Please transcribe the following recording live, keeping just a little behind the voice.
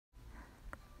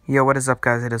Yo, what is up,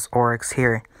 guys? It is Oryx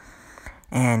here,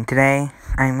 and today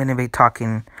I'm going to be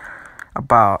talking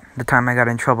about the time I got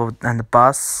in trouble on the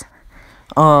bus.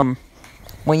 When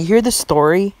you hear the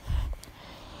story,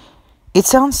 it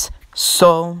sounds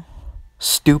so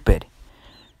stupid,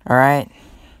 alright?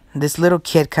 This little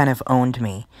kid kind of owned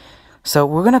me. So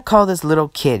we're going to call this little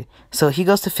kid. So he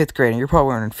goes to 5th grade, and you're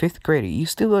probably wondering, 5th grade, you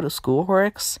still go to school,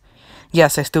 Oryx?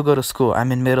 Yes, I still go to school.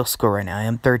 I'm in middle school right now. I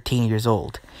am 13 years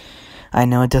old. I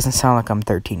know it doesn't sound like I'm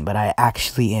 13, but I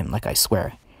actually am, like I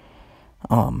swear.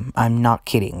 I'm not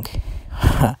kidding.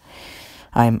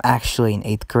 I'm actually in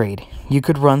 8th grade. You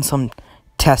could run some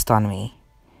test on me.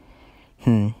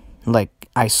 Like,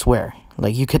 I swear.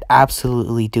 Like, you could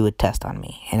absolutely do a test on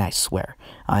me, and I swear.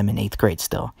 I'm in 8th grade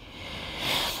still.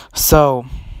 So,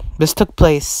 this took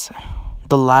place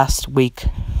the last week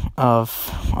of,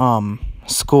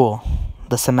 school,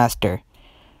 the semester.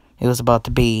 It was about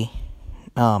to be,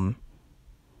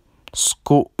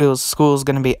 school's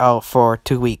gonna be out for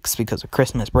 2 weeks because of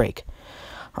Christmas break.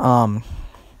 So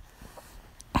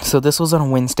this was on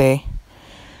Wednesday,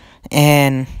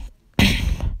 and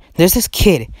there's this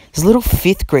kid, this little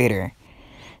 5th grader,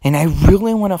 and I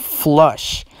really want to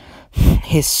flush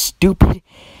his stupid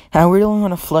Elmo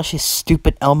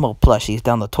plushies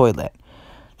down the toilet.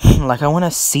 Like, I want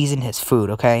to season his food,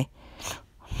 okay?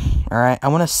 Alright, I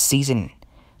want to season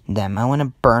them. I want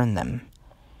to burn them.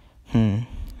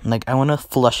 Like, I want to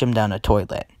flush him down the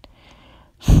toilet.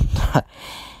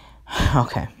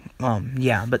 Okay.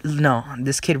 Yeah, but no,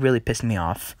 this kid really pissed me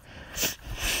off.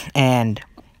 And,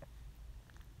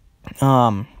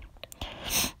 I'm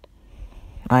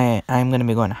gonna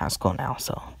be going to high school now,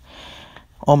 so,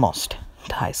 almost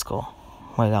to high school.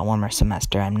 I got one more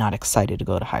semester. I'm not excited to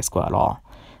go to high school at all.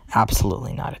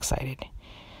 Absolutely not excited.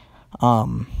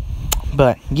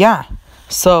 But, yeah.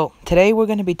 So, today we're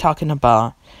gonna be talking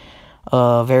about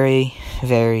a very,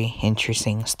 very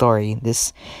interesting story.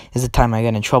 This is the time I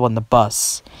got in trouble on the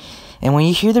bus. And when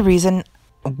you hear the reason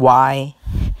why,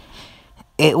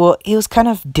 it was kind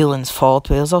of Dylan's fault,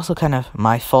 but it was also kind of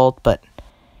my fault, but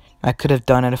I could have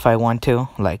done it if I want to.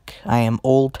 Like, I am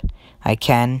old. I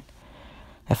can.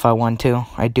 If I want to.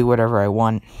 I do whatever I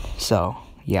want. So,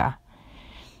 yeah.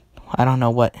 I don't know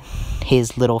what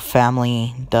his little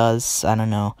family does. I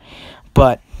don't know.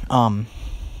 But,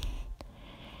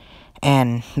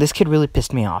 and this kid really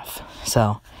pissed me off.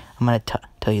 So, I'm going to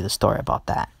tell you the story about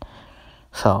that.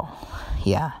 So,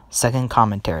 yeah. Second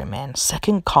commentary, man.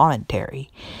 Second commentary.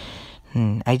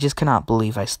 I just cannot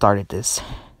believe I started this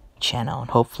channel. And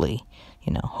hopefully,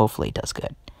 hopefully it does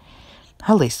good.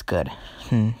 At least good.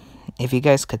 If you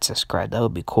guys could subscribe, that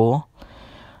would be cool.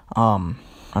 I'm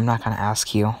not going to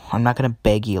ask you. I'm not going to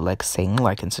beg you, like, saying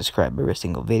like and subscribe every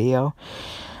single video.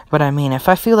 But, I mean, if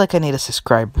I feel like I need to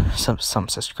subscribe, some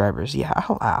subscribers, yeah,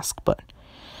 I'll ask, but,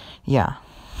 yeah.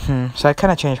 So I kind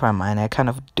of changed my mind. I kind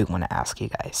of do want to ask you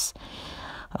guys.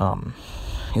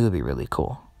 It would be really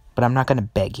cool. But I'm not going to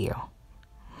beg you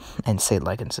and say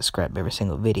like and subscribe every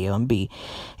single video and be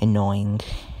annoying.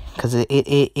 Because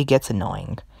it gets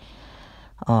annoying.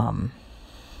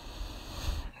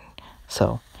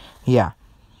 So, yeah.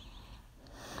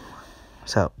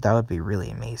 So, that would be really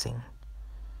amazing.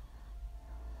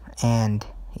 And,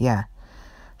 yeah.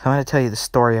 So, I'm going to tell you the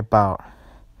story about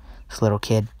this little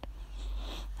kid.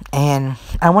 And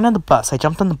I went on the bus. I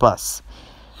jumped on the bus.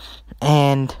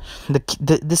 And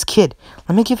this kid,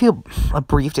 let me give you a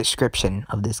brief description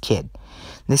of this kid.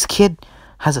 This kid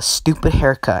has a stupid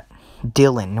haircut.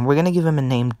 Dylan. And we're going to give him a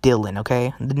name Dylan,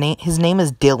 okay? His name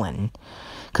is Dylan.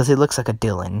 Because he looks like a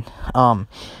Dylan.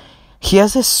 He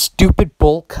has this stupid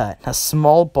bowl cut. A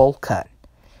small bowl cut.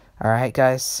 Alright,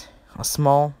 guys? A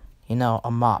small,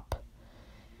 a mop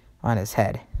on his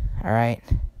head. Alright?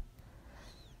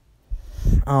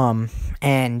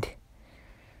 And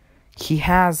he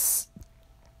has,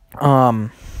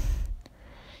 the,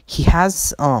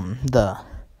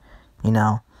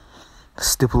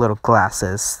 stupid little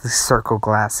glasses, the circle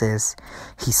glasses.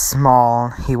 He's small.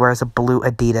 He wears a blue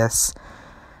Adidas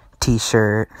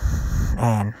t-shirt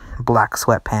and black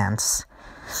sweatpants.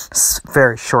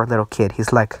 Very short little kid.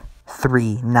 He's like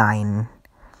 3'9".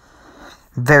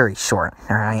 Very short,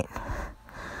 alright?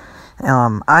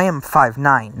 I am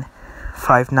 5'9".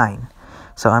 5'9".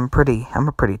 So I'm a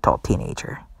pretty tall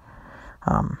teenager.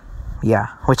 Yeah,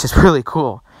 which is really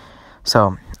cool.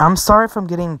 So, I'm sorry if I'm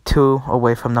getting too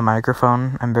away from the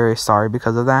microphone. I'm very sorry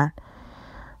because of that.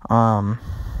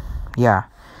 Yeah.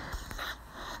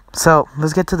 So,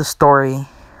 let's get to the story.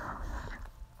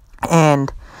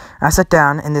 And I sat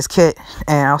down, and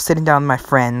I was sitting down with my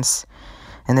friends,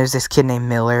 and there's this kid named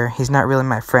Miller. He's not really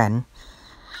my friend.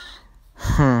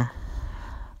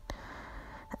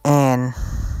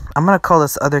 I'm gonna call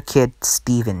this other kid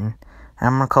Steven. And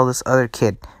I'm gonna call this other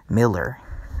kid Miller.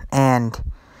 And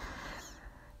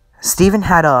Steven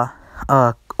had a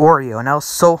Oreo, and I was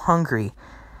so hungry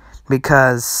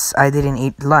because I didn't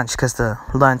eat lunch, because the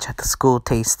lunch at the school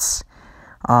tastes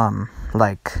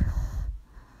like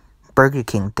Burger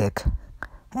King dick.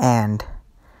 And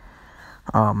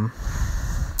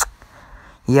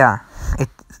yeah,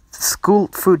 school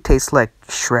food tastes like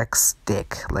Shrek's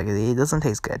dick. Like, it doesn't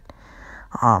taste good.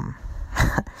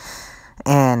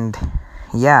 And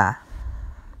yeah,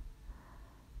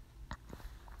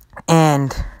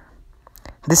 and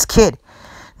this kid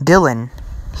Dylan,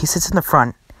 he sits in the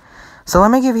front. So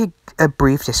let me give you a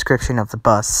brief description of the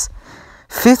bus.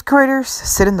 5th graders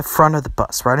sit in the front of the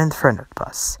bus, right in the front of the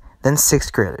bus. Then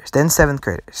 6th graders, then 7th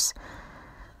graders.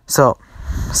 So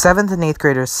 7th and 8th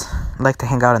graders like to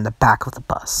hang out in the back of the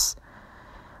bus.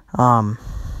 And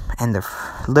the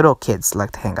little kids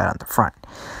like to hang out on the front.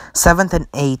 7th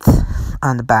and 8th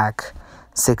on the back.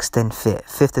 6th and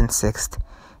 5th and 6th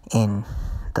in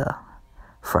the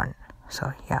front.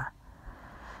 So yeah.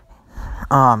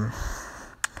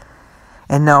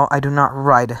 And no, I do not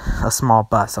ride a small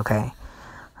bus, okay?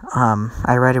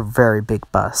 I ride a very big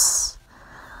bus.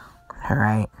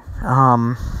 Alright.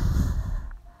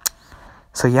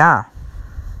 So yeah.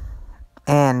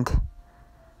 And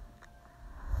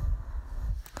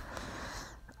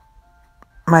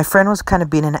my friend was kind of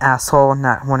being an asshole,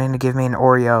 not wanting to give me an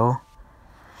Oreo.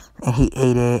 And he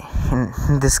ate it.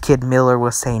 And this kid Miller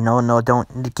was saying, no,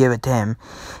 don't give it to him.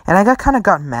 And I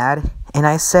got mad. And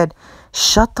I said,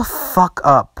 shut the fuck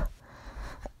up.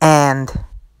 And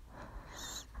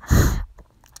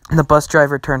the bus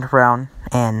driver turned around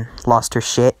and lost her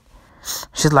shit.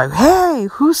 She's like, hey,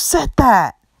 who said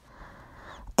that?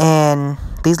 And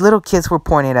these little kids were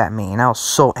pointing at me. And I was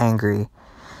so angry.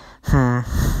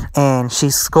 And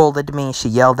she scolded me. She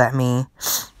yelled at me.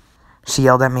 She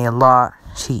yelled at me a lot.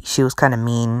 She was kind of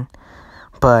mean.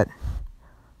 But,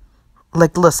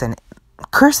 like, listen,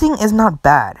 cursing is not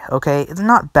bad, okay? It's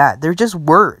not bad. They're just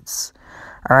words,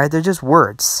 alright? They're just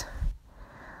words.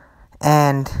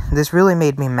 And this really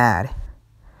made me mad.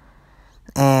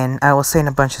 And I was saying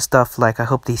a bunch of stuff like, I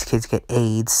hope these kids get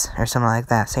AIDS or something like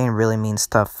that. Saying really mean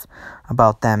stuff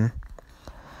about them.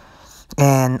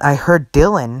 And I heard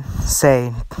Dylan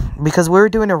say, because we were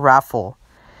doing a raffle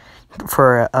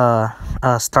for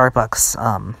Starbucks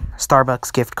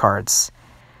gift cards.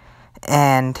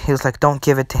 And he was like, don't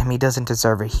give it to him. He doesn't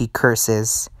deserve it. He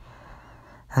curses.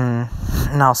 And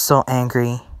I was so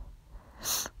angry.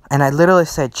 And I literally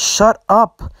said, shut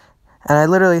up. And I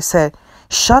literally said,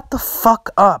 shut the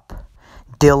fuck up,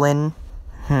 Dylan.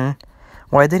 Well,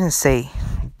 I didn't say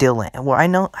Dylan. Well, I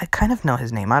kind of know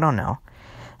his name. I don't know.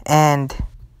 And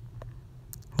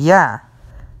yeah,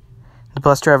 the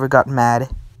bus driver got mad.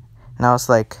 And I was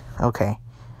like, okay.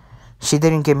 She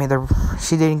didn't give me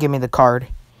the card.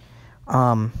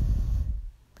 And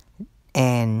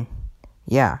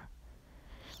yeah.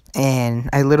 And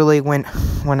I literally when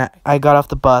I got off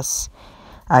the bus,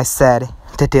 I said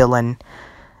to Dylan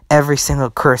every single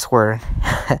curse word.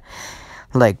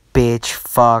 Like bitch,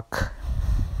 fuck,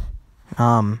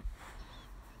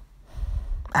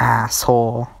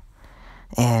 asshole,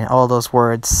 and all those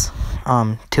words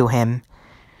to him.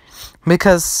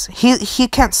 Because he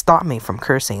can't stop me from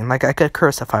cursing. Like, I could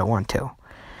curse if I want to.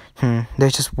 They're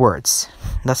just words.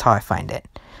 That's how I find it.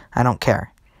 I don't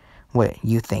care what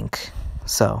you think.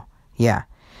 So, yeah.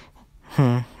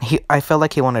 I felt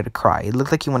like he wanted to cry. It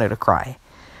looked like he wanted to cry.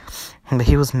 But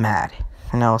he was mad.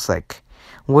 And I was like,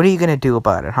 what are you gonna do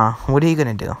about it, huh? What are you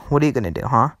gonna do? What are you gonna do,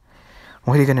 huh?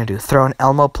 What are you gonna do? Throw an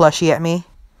Elmo plushie at me?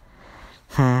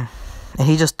 And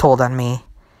he just told on me.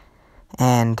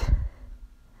 And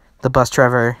the bus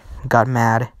driver got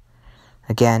mad.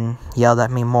 Again, yelled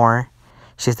at me more.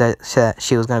 She said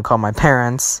she was gonna call my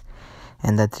parents.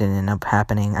 And that didn't end up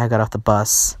happening. I got off the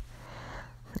bus.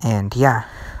 And yeah.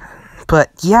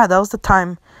 But yeah, that was the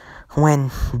time when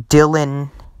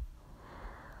Dylan,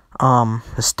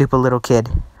 the stupid little kid,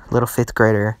 little 5th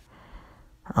grader,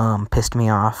 pissed me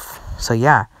off. So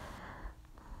yeah.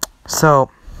 So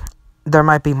there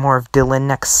might be more of Dylan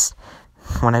next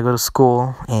when I go to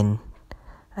school in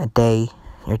a day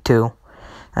or two.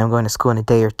 I'm going to school in a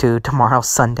day or two. Tomorrow's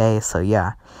Sunday, so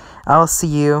yeah. I'll see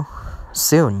you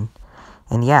soon.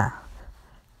 And yeah,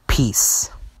 peace.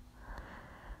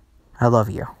 I love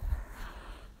you.